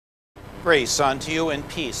Grace unto you and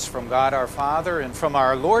peace from God our Father and from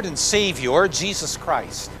our Lord and Savior, Jesus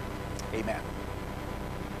Christ. Amen.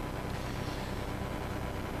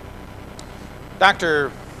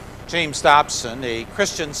 Dr. James Dobson, a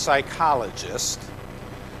Christian psychologist,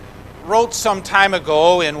 wrote some time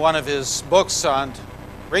ago in one of his books on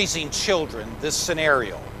raising children this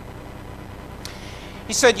scenario.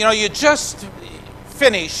 He said, you just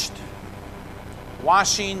finished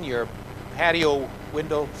washing your patio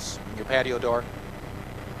windows, your patio door,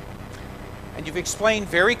 and you've explained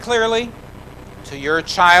very clearly to your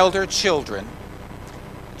child or children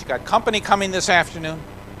that you got company coming this afternoon,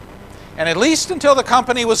 and at least until the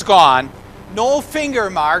company was gone, no finger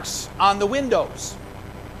marks on the windows.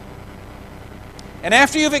 And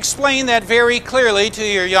after you've explained that very clearly to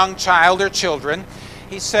your young child or children,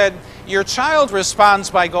 he said, your child responds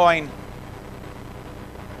by going,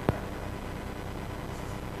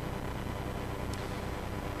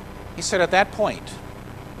 he said, at that point,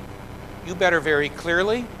 you better very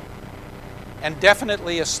clearly and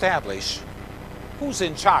definitely establish who's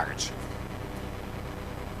in charge.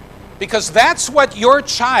 Because that's what your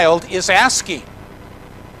child is asking.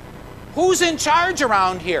 Who's in charge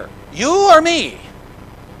around here? You or me?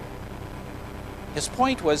 His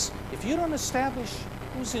point was, if you don't establish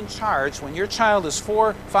who's in charge when your child is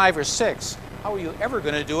 4, 5, or 6, how are you ever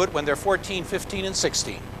going to do it when they're 14, 15, and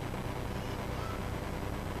 16?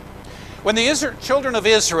 When the children of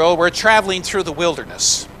Israel were traveling through the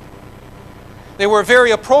wilderness, they were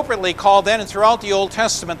very appropriately called then and throughout the Old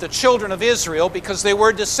Testament the children of Israel because they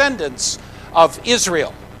were descendants of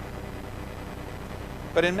Israel.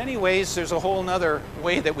 But in many ways, there's a whole other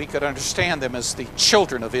way that we could understand them as the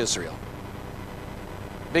children of Israel,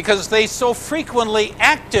 because they so frequently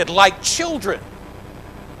acted like children,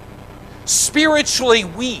 spiritually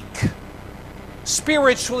weak,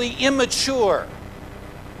 spiritually immature.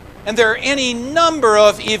 And there are any number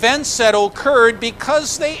of events that occurred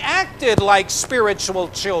because they acted like spiritual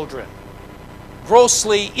children,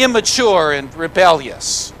 grossly immature and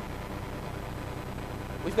rebellious.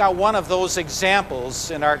 We've got one of those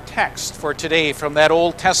examples in our text for today from that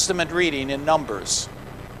Old Testament reading in Numbers.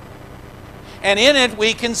 And in it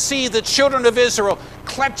we can see the children of Israel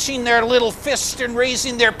clutching their little fist and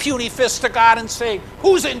raising their puny fist to God and saying,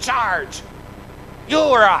 who's in charge? You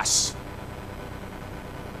or us?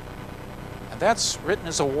 That's written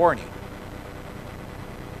as a warning,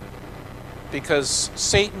 because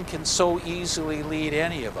Satan can so easily lead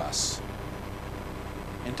any of us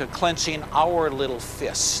into clenching our little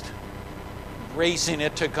fist, raising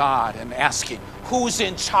it to God and asking, who's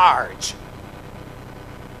in charge?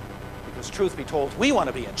 Because truth be told, we want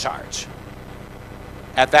to be in charge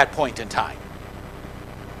at that point in time.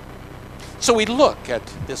 So we look at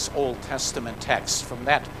this Old Testament text from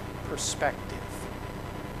that perspective.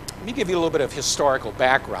 Let me give you a little bit of historical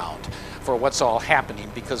background for what's all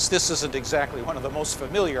happening, because this isn't exactly one of the most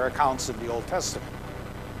familiar accounts in the Old Testament.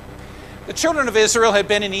 The children of Israel had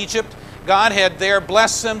been in Egypt. God had there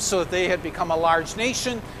blessed them so that they had become a large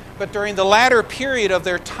nation. But during the latter period of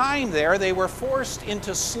their time there, they were forced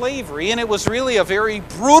into slavery, and it was really a very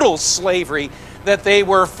brutal slavery that they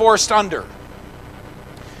were forced under.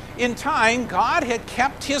 In time, God had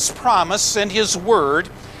kept His promise and His word,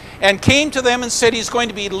 and came to them and said He's going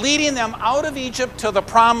to be leading them out of Egypt to the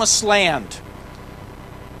promised land.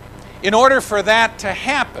 In order for that to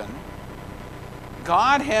happen,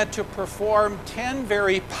 God had to perform 10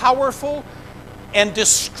 very powerful and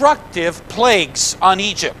destructive plagues on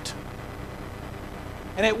Egypt.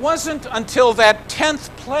 And it wasn't until that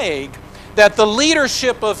 10th plague that the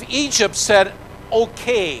leadership of Egypt said,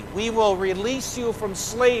 okay, we will release you from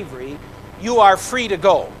slavery. You are free to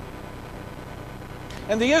go.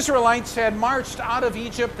 And the Israelites had marched out of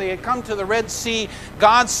Egypt. They had come to the Red Sea.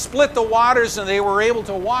 God split the waters, and they were able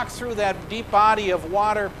to walk through that deep body of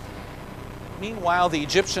water. Meanwhile, the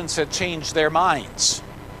Egyptians had changed their minds.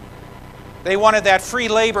 They wanted that free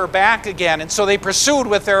labor back again, and so they pursued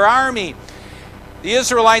with their army. The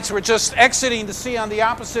Israelites were just exiting the sea on the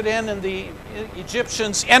opposite end, and the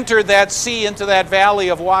Egyptians entered that sea into that valley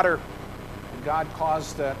of water. God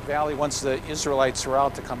caused that valley, once the Israelites were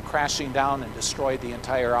out, to come crashing down and destroyed the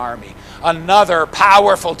entire army. Another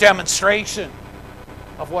powerful demonstration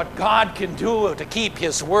of what God can do to keep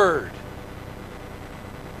His word.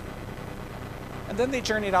 And then they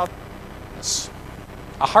journeyed out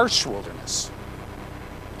a harsh wilderness.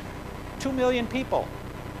 2 million people.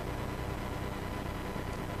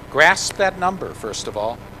 Grasp that number, first of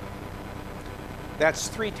all. That's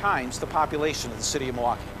 3 times the population of the city of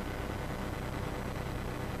Milwaukee.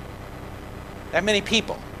 That many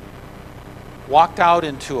people walked out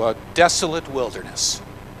into a desolate wilderness.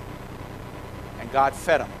 And God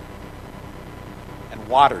fed them and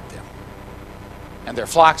watered them and their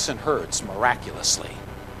flocks and herds miraculously.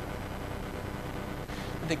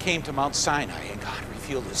 And they came to Mount Sinai, and God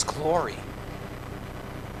revealed His glory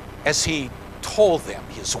as He told them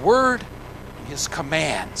His word and His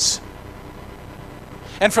commands.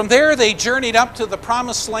 And from there they journeyed up to the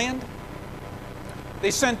promised land.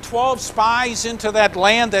 They sent 12 spies into that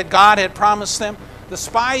land that God had promised them. The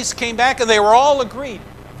spies came back and they were all agreed,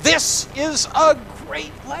 this is a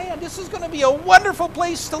great land. This is going to be a wonderful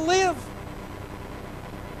place to live.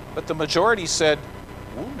 But the majority said,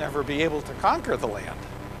 we'll never be able to conquer the land.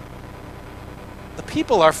 The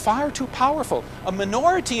people are far too powerful. A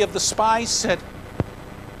minority of the spies said,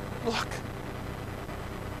 look,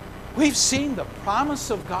 we've seen the promise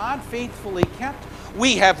of God faithfully kept.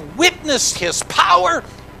 We have witnessed His power.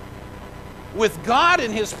 With God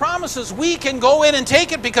and His promises, we can go in and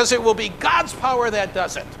take it because it will be God's power that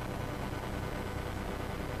does it.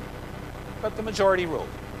 But the majority ruled.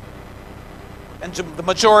 And the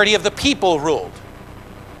majority of the people ruled.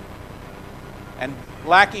 And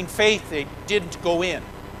lacking faith, they didn't go in.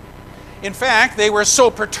 In fact, they were so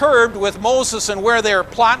perturbed with Moses and where their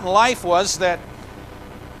plot in life was that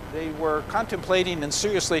they were contemplating and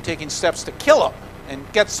seriously taking steps to kill him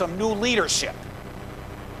and get some new leadership.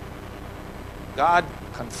 God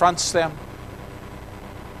confronts them,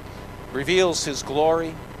 reveals His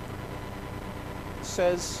glory,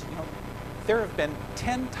 says, there have been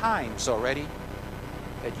 10 times already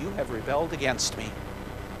that you have rebelled against me.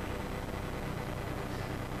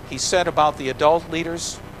 He said about the adult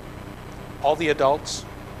leaders, all the adults,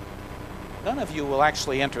 none of you will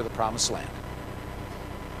actually enter the promised land.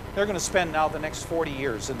 They're going to spend now the next 40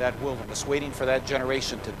 years in that wilderness waiting for that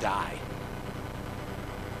generation to die.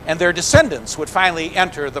 And their descendants would finally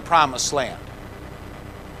enter the promised land.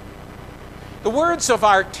 The words of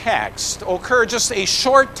our text occur just a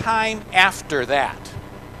short time after that.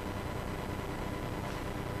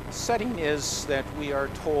 The setting is that we are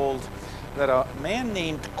told that a man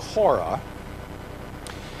named Korah,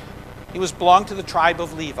 he belonged to the tribe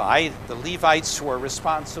of Levi. The Levites were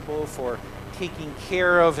responsible for taking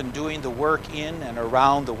care of and doing the work in and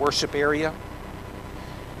around the worship area.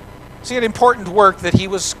 So he had important work that he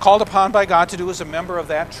was called upon by God to do as a member of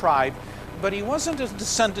that tribe, but he wasn't a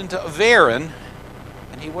descendant of Aaron,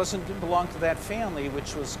 and he didn't belong to that family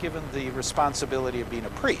which was given the responsibility of being a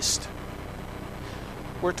priest.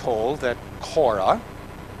 We're told that Korah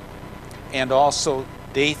and also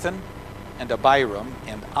Dathan and Abiram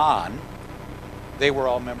and On, they were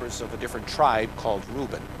all members of a different tribe called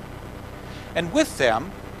Reuben. And with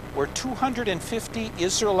them were 250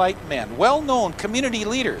 Israelite men, well-known community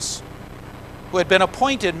leaders who had been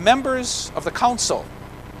appointed members of the council.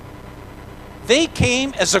 They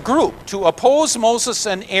came as a group to oppose Moses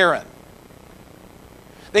and Aaron.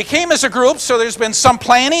 They came as a group, so there's been some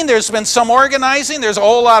planning, there's been some organizing, there's a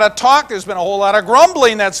whole lot of talk, there's been a whole lot of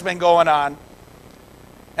grumbling that's been going on.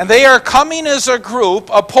 And they are coming as a group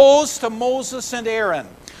opposed to Moses and Aaron.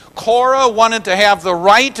 Korah wanted to have the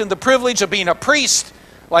right and the privilege of being a priest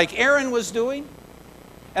like Aaron was doing.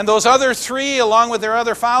 And those other three, along with their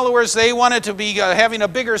other followers, they wanted to be having a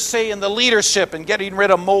bigger say in the leadership and getting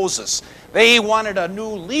rid of Moses. They wanted a new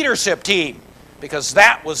leadership team because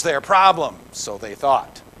that was their problem, so they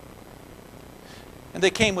thought. And they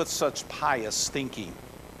came with such pious thinking.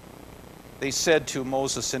 They said to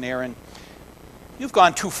Moses and Aaron, "You've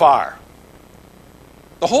gone too far.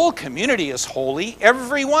 The whole community is holy,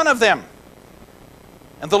 every one of them.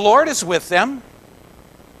 And the Lord is with them."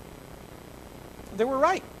 They were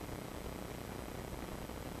right.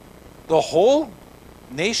 The whole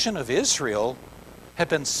nation of Israel had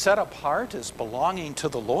been set apart as belonging to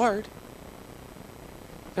the Lord.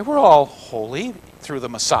 They were all holy through the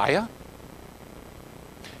Messiah.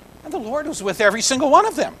 And the Lord was with every single one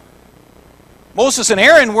of them. Moses and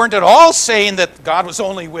Aaron weren't at all saying that God was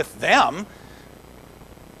only with them.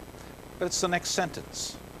 But it's the next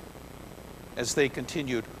sentence. As they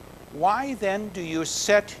continued, "Why then do you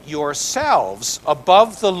set yourselves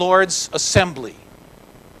above the Lord's assembly?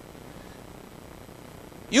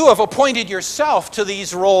 You have appointed yourself to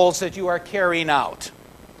these roles that you are carrying out."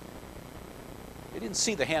 They didn't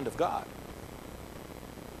see the hand of God.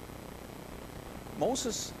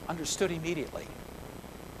 Moses understood immediately.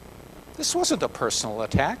 This wasn't a personal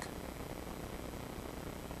attack.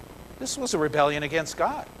 This was a rebellion against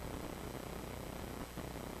God.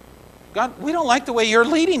 God, we don't like the way you're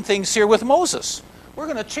leading things here with Moses. We're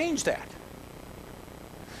going to change that.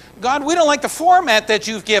 God, we don't like the format that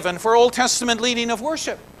you've given for Old Testament leading of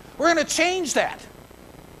worship. We're going to change that.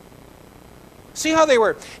 See how they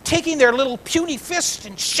were taking their little puny fist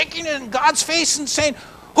and shaking it in God's face and saying,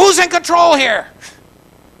 who's in control here?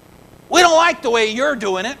 We don't like the way you're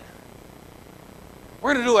doing it.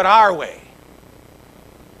 We're going to do it our way.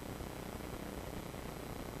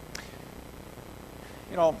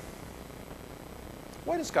 You know,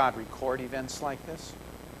 why does God record events like this?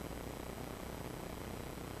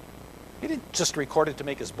 He didn't just record it to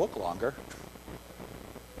make his book longer.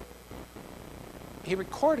 He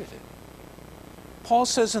recorded it. Paul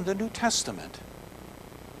says in the New Testament,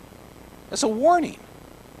 as a warning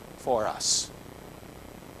for us.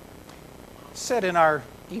 Said in our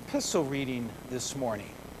epistle reading this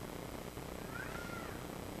morning,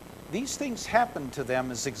 these things happened to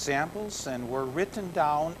them as examples and were written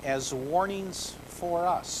down as warnings for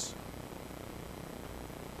us.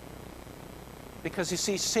 Because you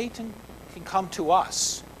see, Satan can come to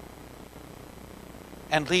us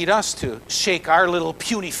and lead us to shake our little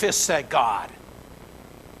puny fists at God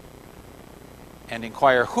and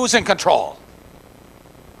inquire, who's in control?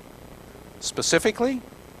 Specifically,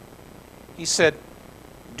 he said,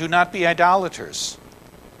 do not be idolaters,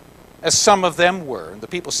 as some of them were. And the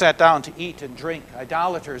people sat down to eat and drink,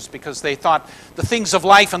 idolaters, because they thought the things of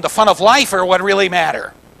life and the fun of life are what really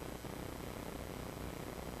matter.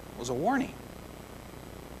 It was a warning,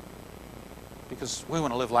 because we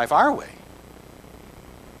want to live life our way.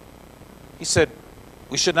 He said,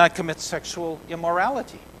 we should not commit sexual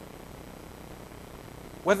immorality.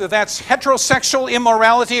 Whether that's heterosexual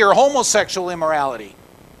immorality or homosexual immorality.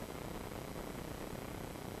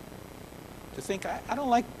 To think, I don't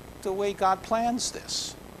like the way God plans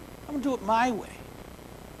this. I'm going to do it my way.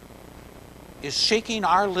 Is shaking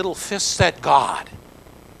our little fists at God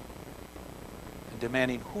and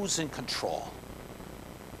demanding who's in control.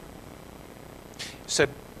 He said,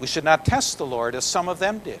 we should not test the Lord as some of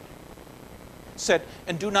them did. He said,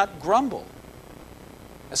 and do not grumble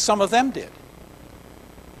as some of them did.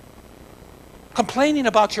 Complaining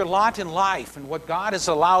about your lot in life and what God is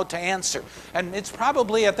allowed to answer. And it's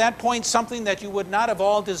probably at that point something that you would not have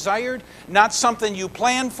all desired, not something you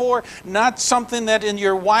planned for, not something that in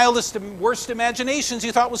your wildest and worst imaginations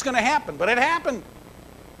you thought was going to happen, but it happened.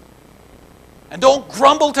 And don't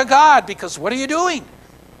grumble to God, because what are you doing?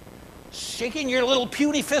 Shaking your little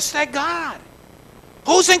puny fist at God.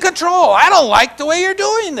 Who's in control? I don't like the way you're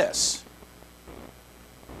doing this.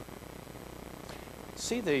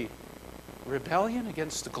 See, the rebellion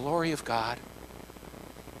against the glory of God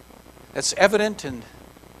that's evident in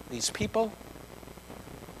these people.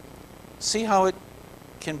 See how it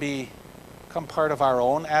can become part of our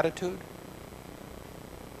own attitude?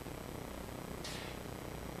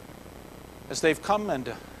 As they've come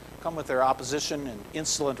with their opposition and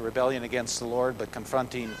insolent rebellion against the Lord, but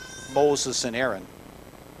confronting Moses and Aaron.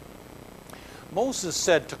 Moses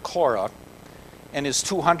said to Korah and his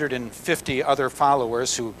 250 other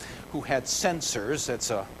followers who had censers, that's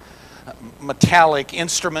a metallic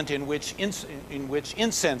instrument in which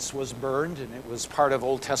incense was burned, and it was part of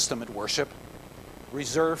Old Testament worship,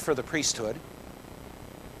 reserved for the priesthood.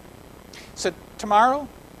 He said, tomorrow,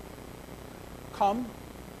 come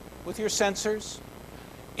with your censers.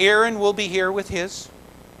 Aaron will be here with his.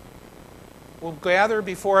 We'll gather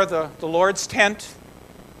before the Lord's tent,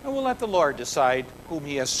 and we'll let the Lord decide whom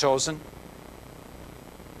he has chosen.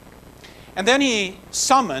 And then he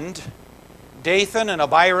summoned Dathan and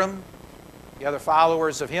Abiram, the other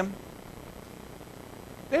followers of him.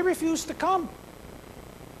 They refused to come.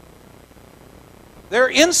 Their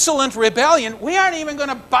insolent rebellion, we aren't even going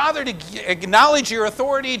to bother to acknowledge your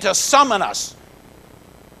authority to summon us.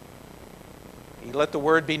 He let the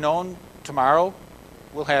word be known, tomorrow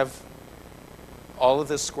we'll have all of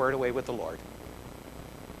this squared away with the Lord.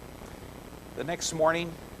 The next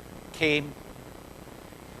morning came.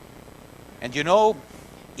 And you know,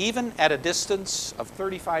 even at a distance of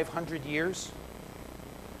 3,500 years,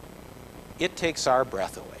 it takes our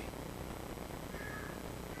breath away.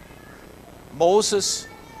 Moses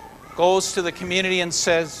goes to the community and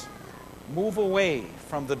says, move away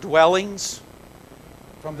from the dwellings,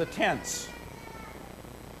 from the tents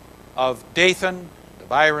of Dathan,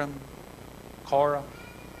 Abiram, Korah.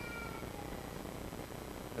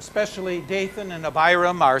 Especially Dathan and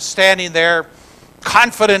Abiram are standing there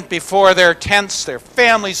confident before their tents, their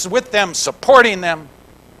families with them, supporting them.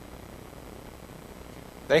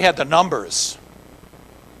 They had the numbers.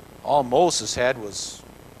 All Moses had was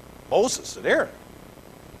Moses and Aaron.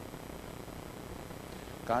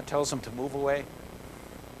 God tells them to move away.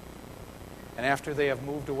 And after they have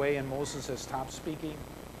moved away and Moses has stopped speaking,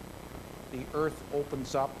 the earth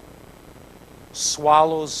opens up,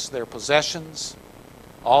 swallows their possessions,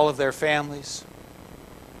 all of their families.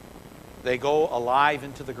 They go alive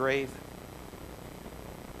into the grave,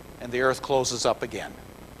 and the earth closes up again.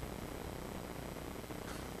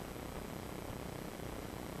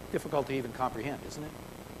 Difficult to even comprehend, isn't it?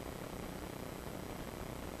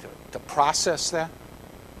 To process that.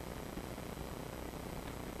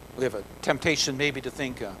 We have a temptation maybe to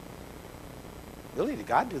think, really, did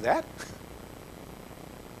God do that?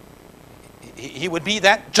 He would be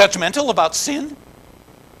that judgmental about sin?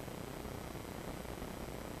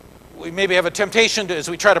 We maybe have a temptation to, as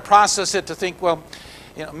we try to process it, to think, well,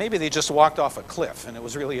 maybe they just walked off a cliff, and it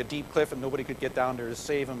was really a deep cliff, and nobody could get down there to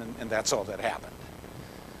save them, and that's all that happened.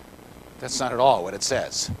 That's not at all what it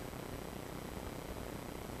says.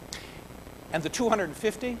 And the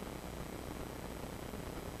 250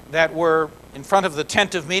 that were in front of the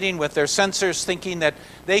tent of meeting with their censers, thinking that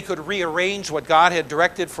they could rearrange what God had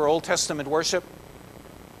directed for Old Testament worship,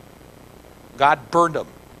 God burned them.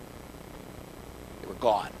 They were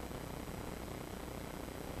gone.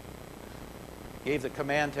 Gave the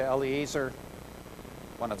command to Eleazar,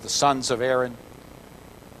 one of the sons of Aaron,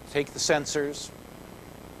 take the censers,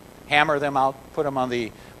 hammer them out, put them on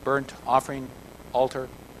the burnt offering altar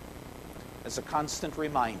as a constant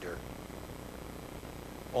reminder.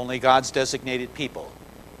 Only God's designated people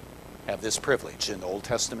have this privilege in Old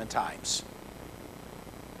Testament times.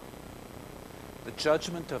 The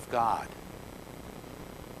judgment of God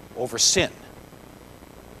over sin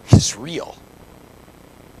is real.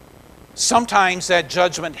 Sometimes that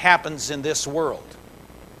judgment happens in this world.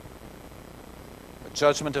 The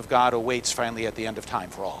judgment of God awaits finally at the end of time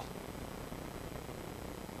for all.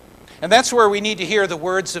 And that's where we need to hear the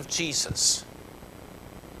words of Jesus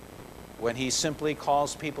when he simply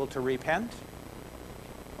calls people to repent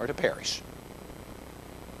or to perish.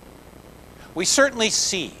 We certainly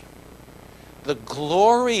see the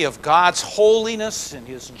glory of God's holiness and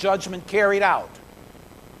his judgment carried out.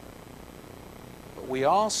 But we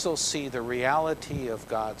also see the reality of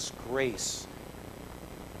God's grace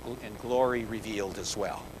and glory revealed as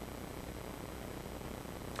well.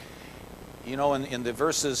 In the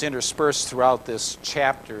verses interspersed throughout this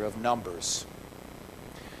chapter of Numbers,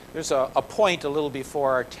 there's a point a little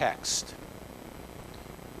before our text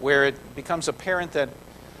where it becomes apparent that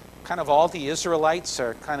kind of all the Israelites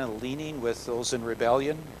are kind of leaning with those in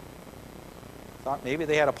rebellion. Thought maybe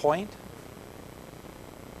they had a point.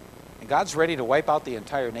 And God's ready to wipe out the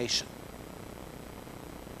entire nation.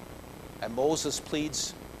 And Moses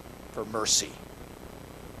pleads for mercy.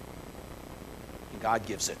 And God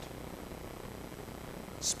gives it.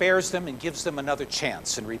 Spares them and gives them another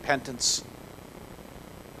chance in repentance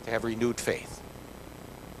to have renewed faith.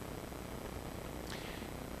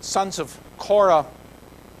 Sons of Korah,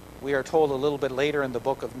 we are told a little bit later in the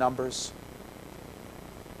book of Numbers,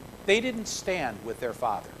 they didn't stand with their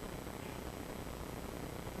father.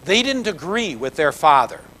 They didn't agree with their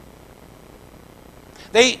father.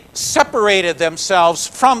 They separated themselves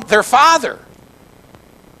from their father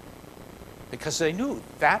because they knew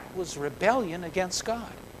that was rebellion against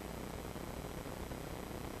God.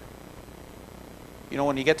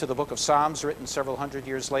 When you get to the book of Psalms, written several hundred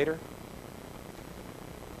years later,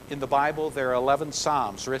 in the Bible there are 11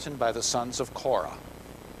 Psalms written by the sons of Korah.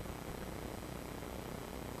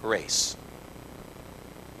 Grace.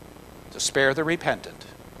 To spare the repentant.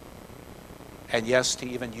 And yes, to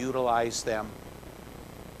even utilize them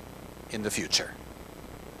in the future.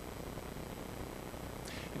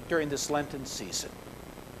 During this Lenten season,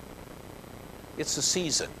 it's a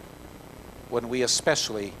season when we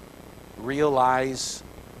especially realize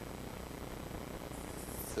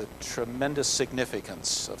the tremendous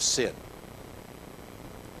significance of sin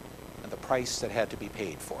and the price that had to be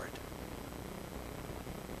paid for it.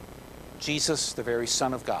 Jesus, the very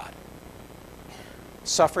Son of God,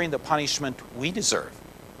 suffering the punishment we deserve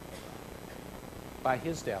by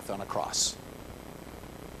his death on a cross.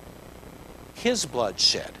 His blood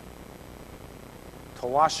shed to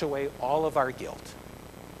wash away all of our guilt.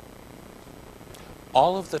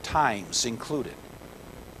 All of the times included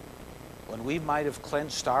when we might have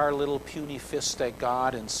clenched our little puny fist at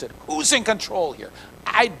God and said, who's in control here?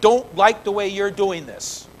 I don't like the way you're doing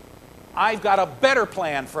this. I've got a better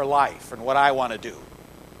plan for life and what I want to do.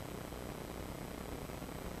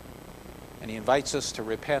 And he invites us to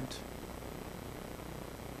repent,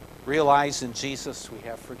 realize in Jesus we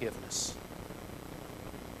have forgiveness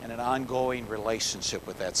and an ongoing relationship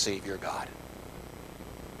with that Savior God.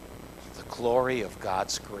 The glory of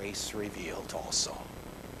God's grace revealed also.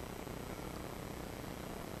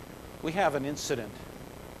 We have an incident,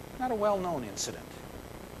 not a well-known incident,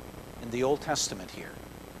 in the Old Testament here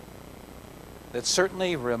that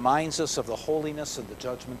certainly reminds us of the holiness and the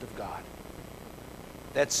judgment of God.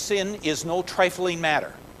 that sin is no trifling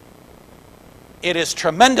matter. It is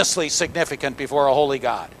tremendously significant before a holy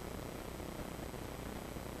God.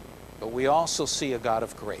 But we also see a God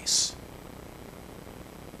of grace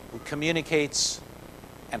who communicates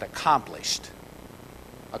and accomplished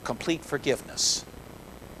a complete forgiveness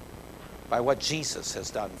by what Jesus has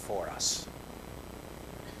done for us.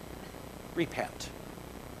 Repent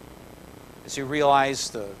as you realize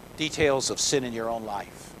the details of sin in your own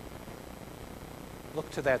life. Look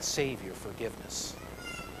to that Savior forgiveness.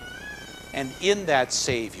 And in that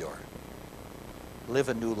Savior, live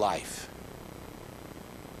a new life.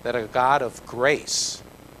 That a God of grace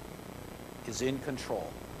is in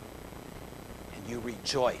control. And you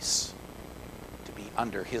rejoice to be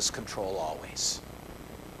under His control always.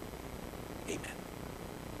 Amen.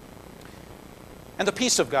 And the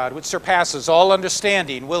peace of God, which surpasses all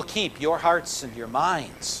understanding, will keep your hearts and your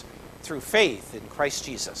minds through faith in Christ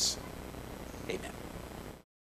Jesus. Amen.